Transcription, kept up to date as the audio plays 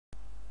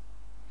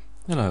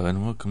Hello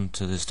and welcome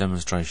to this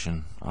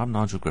demonstration. I'm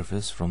Nigel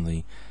Griffiths from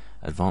the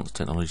Advanced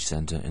Technology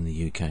Centre in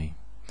the UK.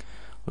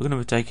 We're going to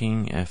be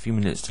taking a few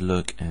minutes to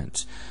look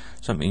at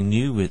something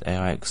new with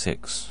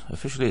AIX.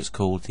 Officially it's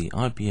called the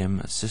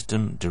IBM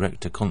System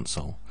Director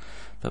Console,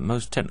 but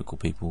most technical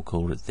people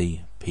call it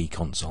the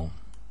pConsole.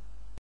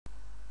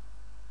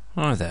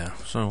 Hi there,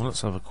 so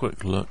let's have a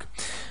quick look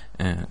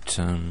at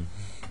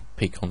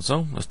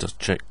pConsole. Let's just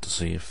check to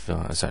see if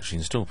it's actually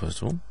installed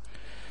first of all.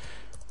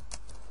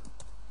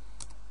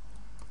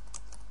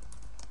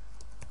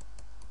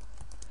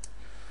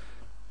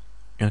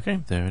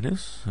 Okay, there it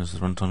is. There's the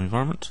runtime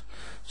environment,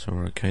 so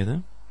we're okay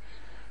there.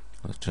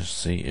 Let's just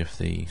see if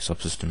the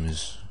subsystem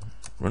is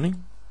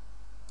running.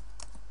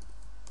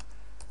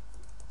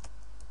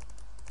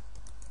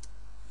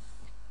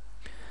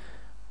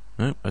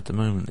 Nope, at the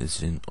moment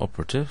it's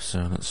inoperative,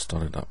 so let's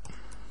start it up.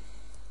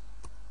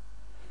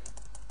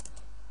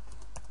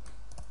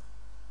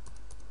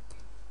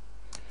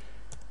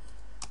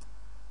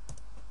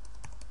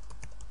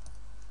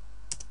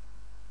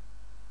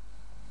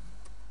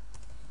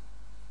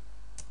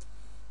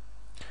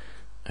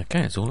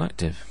 Okay, it's all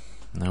active.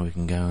 Now we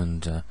can go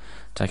and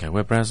take our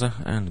web browser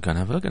and go and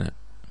have a look at it.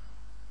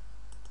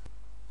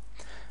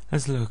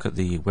 Let's look at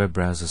the web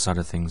browser side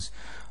of things.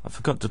 I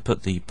forgot to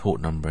put the port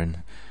number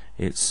in.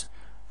 It's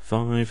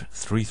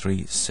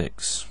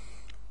 5336.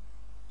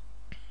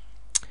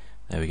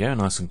 There we go,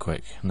 nice and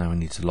quick. Now we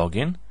need to log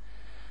in.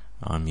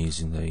 I'm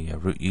using the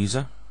root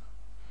user.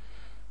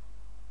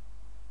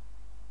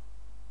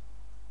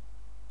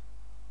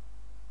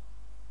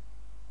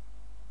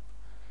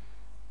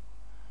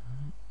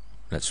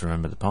 Let's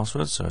remember the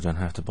password so I don't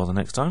have to bother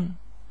next time.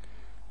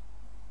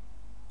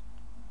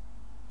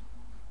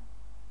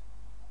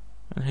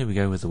 And here we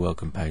go with the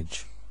welcome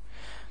page.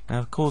 Now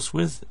of course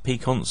with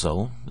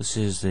pConsole, this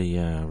is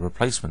the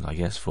replacement I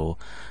guess for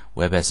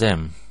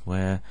WebSM,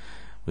 where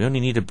we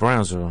only need a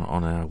browser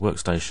on our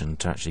workstation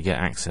to actually get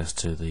access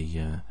to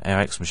the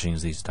AIX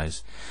machines these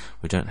days.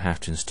 We don't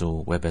have to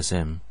install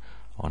WebSM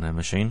on our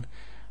machine,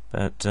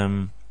 but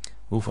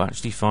we'll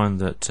actually find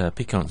that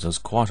pConsole is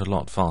quite a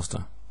lot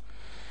faster.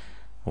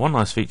 One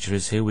nice feature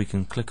is here we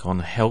can click on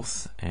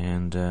health,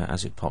 and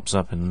as it pops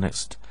up in the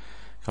next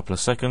couple of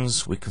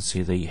seconds we can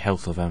see the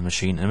health of our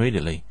machine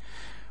immediately,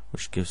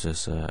 which gives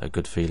us a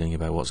good feeling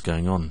about what's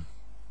going on.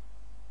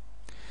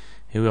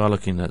 Here we are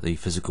looking at the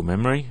physical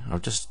memory.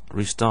 I've just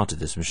restarted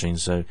this machine,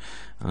 so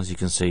as you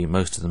can see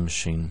most of the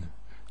machine's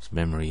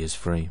memory is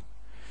free.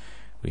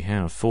 We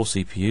have 4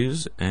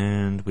 CPUs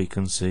and we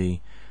can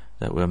see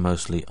that we're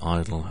mostly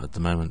idle at the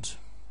moment.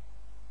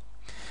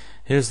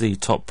 Here's the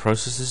top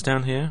processes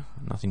down here,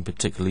 nothing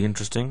particularly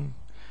interesting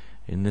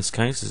in this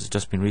case, it's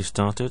just been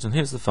restarted, and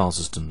here's the file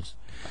systems.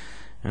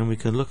 And we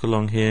can look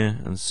along here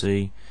and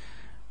see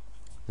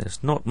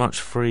there's not much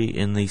free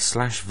in the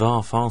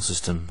 /var file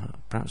system.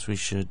 Perhaps we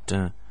should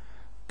go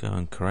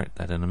and correct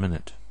that in a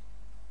minute.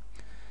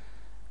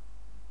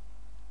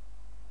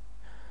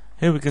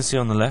 Here we can see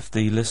on the left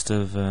the list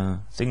of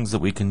things that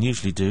we can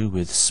usually do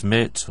with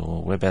SMIT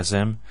or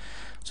WebSM.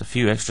 There's a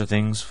few extra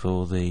things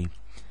for the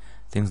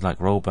things like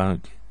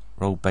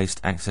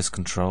role-based access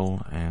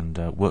control and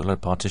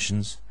workload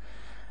partitions.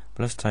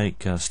 But let's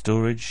take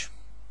storage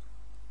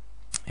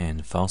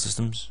and file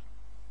systems.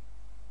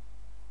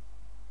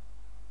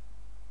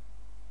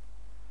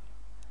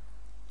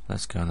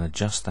 Let's go and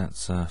adjust that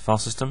file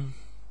system.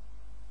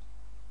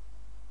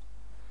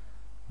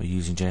 We're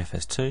using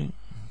JFS2.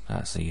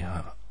 That's the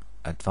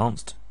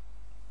advanced.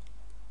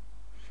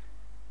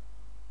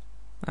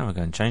 Now we're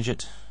going to change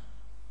it.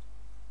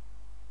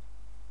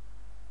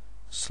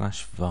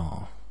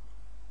 /var.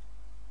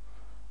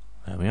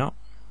 There we are.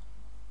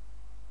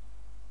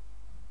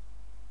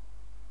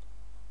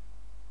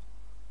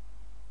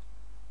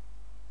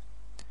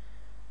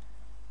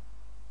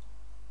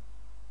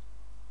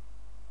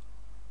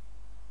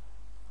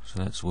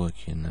 So let's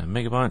work in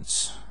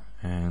megabytes,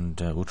 and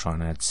we'll try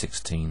and add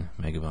 16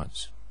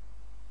 megabytes.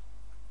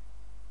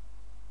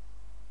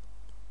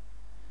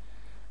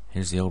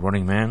 Here's the old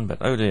running man, but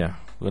oh dear,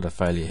 we've got a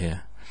failure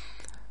here.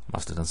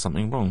 Must have done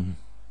something wrong.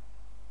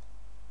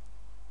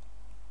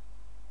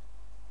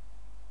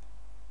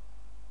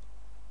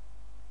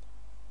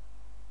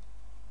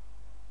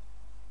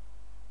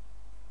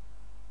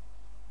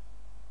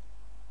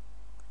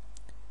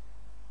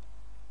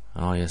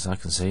 Oh yes, I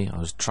can see. I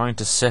was trying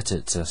to set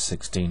it to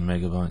 16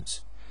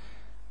 megabytes.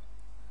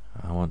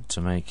 I want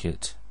to make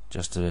it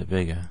just a bit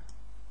bigger.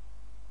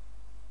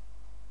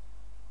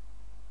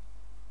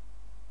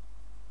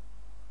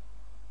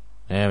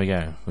 There we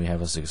go. We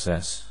have a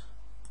success.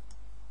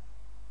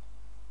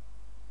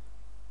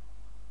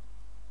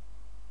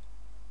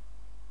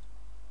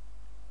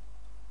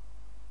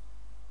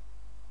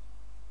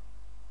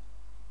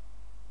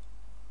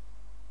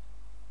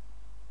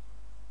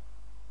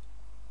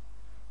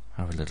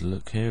 Have a little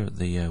look here at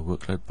the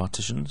workload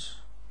partitions.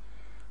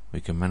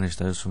 We can manage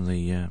those from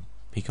the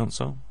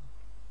pConsole.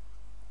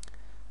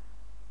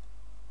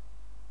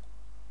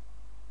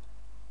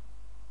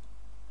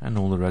 And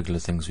all the regular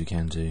things we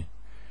can do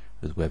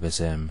with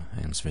WebSM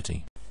and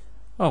Smitty.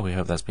 Well, we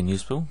hope that's been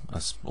useful.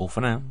 That's all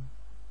for now.